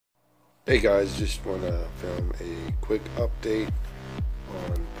Hey guys, just want to film a quick update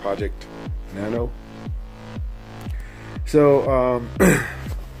on Project Nano. So,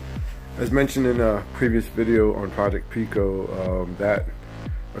 as mentioned in a previous video on Project Pico, that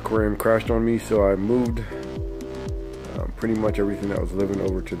aquarium crashed on me, so I moved pretty much everything that was living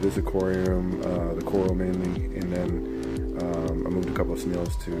over to this aquarium, the coral mainly, and then I moved a couple of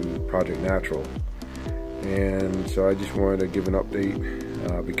snails to Project Natural. And so I just wanted to give an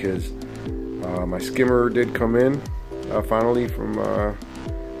update because my skimmer did come in finally from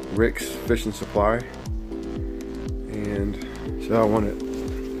Rick's Fish and Supply, and so I want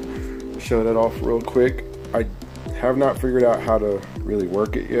to show that off real quick. I have not figured out how to really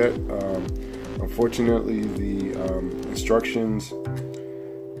work it yet. Unfortunately, the instructions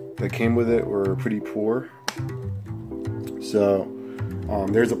that came with it were pretty poor. So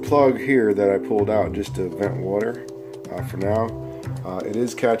there's a plug here that I pulled out just to vent water for now. It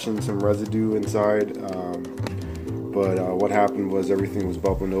is catching some residue inside, but what happened was everything was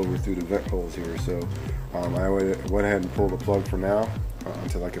bubbling over through the vent holes here. So I went ahead and pulled the plug for now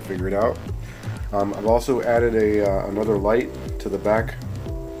until I could figure it out. I've also added another light to the back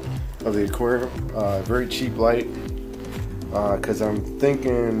of the aquarium, very cheap light, because I'm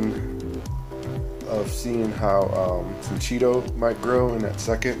thinking of seeing how some Cheeto might grow in that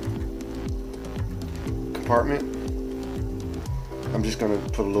second compartment. I'm just going to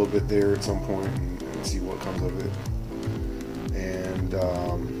put a little bit there at some point and see what comes of it. And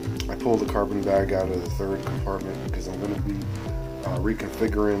I pulled the carbon bag out of the third compartment because I'm going to be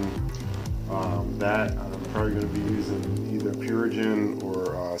reconfiguring that. I'm probably going to be using either Purigen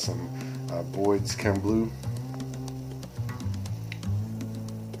or some Boyd's Chem Blue.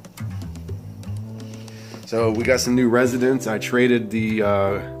 So we got some new residents. I traded the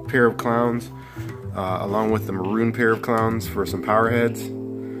pair of clowns along with the maroon pair of clowns for some power heads.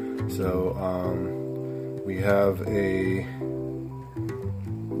 So we have a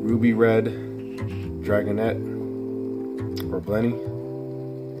ruby red dragonette or blenny,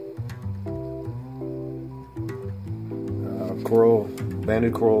 coral,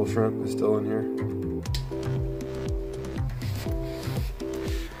 banded coral shrimp is still in here,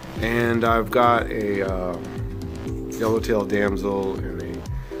 and I've got a yellowtail damsel and a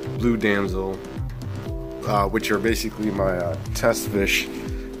blue damsel, which are basically my test fish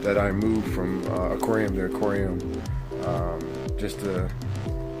that I moved from aquarium to aquarium, just to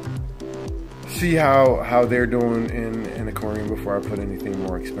see how they're doing in an aquarium before I put anything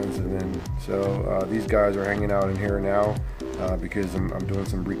more expensive in. So these guys are hanging out in here now because I'm doing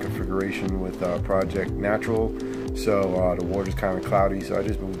some reconfiguration with Project Natural. So the water's kind of cloudy, so I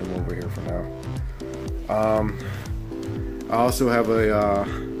just moved them over here for now. I also have a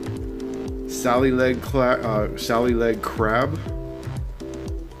Sally leg crab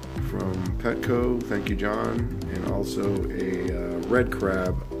from Petco, thank you John, and also a red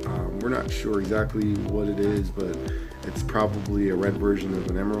crab. We're not sure exactly what it is, but it's probably a red version of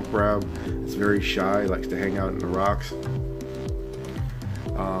an emerald crab. It's very shy, likes to hang out in the rocks.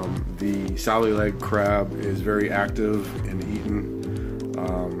 The Sally leg crab is very active in eating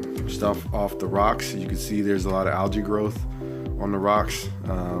stuff off the rocks. You can see there's a lot of algae growth on the rocks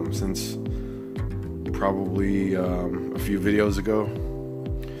since probably a few videos ago.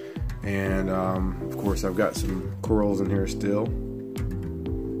 And of course I've got some corals in here still.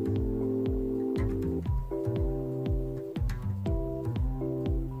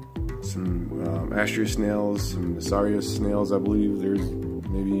 Some Astrea snails, some Nasarius snails, I believe. There's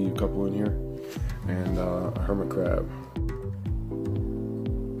maybe a couple in here, and a hermit crab.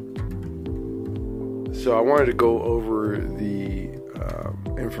 So I wanted to go over the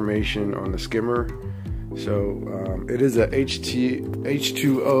information on the skimmer. So it is a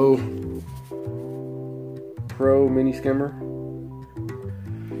H2O Pro mini skimmer,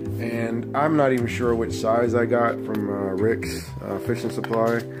 and I'm not even sure which size I got from Rick's Fish and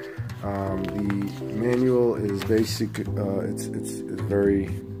Supply. The manual is basic. It's very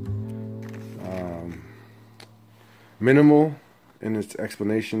minimal in its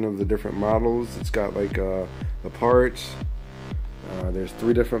explanation of the different models. It's got like the parts. There's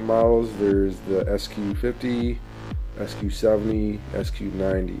 3 different models. There's the SQ-50, SQ-70,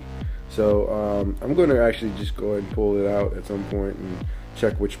 SQ-90. So I'm going to actually just go ahead and pull it out at some point and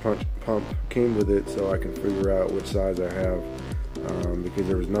check which pump came with it, so I can figure out which size I have, because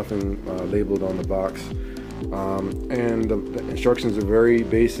there was nothing labeled on the box. And the instructions are very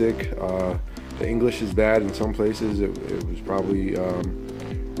basic. The English is bad in some places. It was probably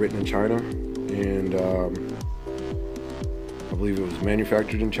written in China, and I believe it was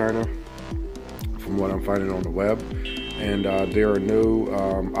manufactured in China from what I'm finding on the web. and there are no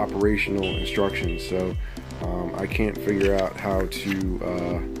operational instructions, so I can't figure out how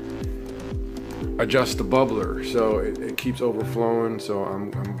to adjust the bubbler, so it keeps overflowing. So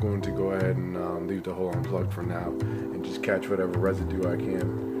I'm going to go ahead and leave the hole unplugged for now and just catch whatever residue I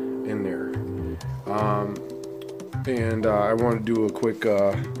can in there. And I want to do a quick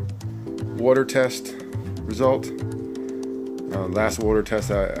water test result. Last water test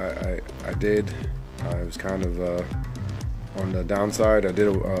I did, it was kind of on the downside. I did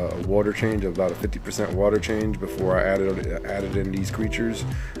a water change of about a 50% water change before I added in these creatures.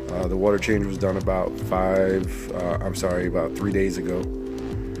 The water change was done about 3 days ago.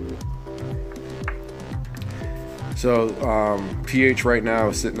 So pH right now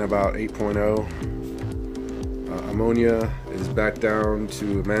is sitting about 8.0. Ammonia is back down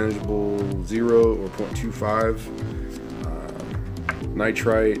to a manageable 0 or 0.25.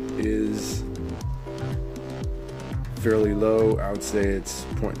 Nitrite is fairly low. I would say it's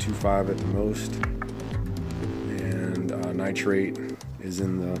 0.25 at the most, and nitrate is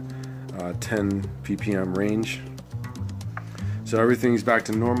in the 10 ppm range. So everything's back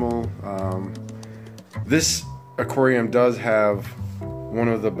to normal. This aquarium does have one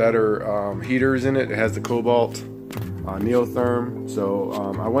of the better heaters in it. It has the cobalt neotherm. So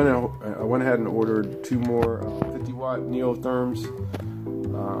I went ahead and ordered 2 more 50-watt neotherms.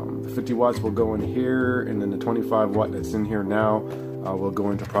 The 50 watts will go in here, and then the 25 watt that's in here now will go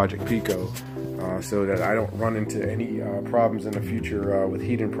into Project Pico, so that I don't run into any problems in the future with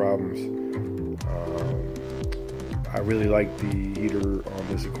heating problems. I really like the heater on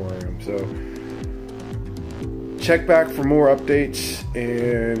this aquarium. So check back for more updates,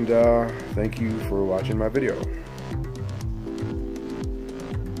 and thank you for watching my video.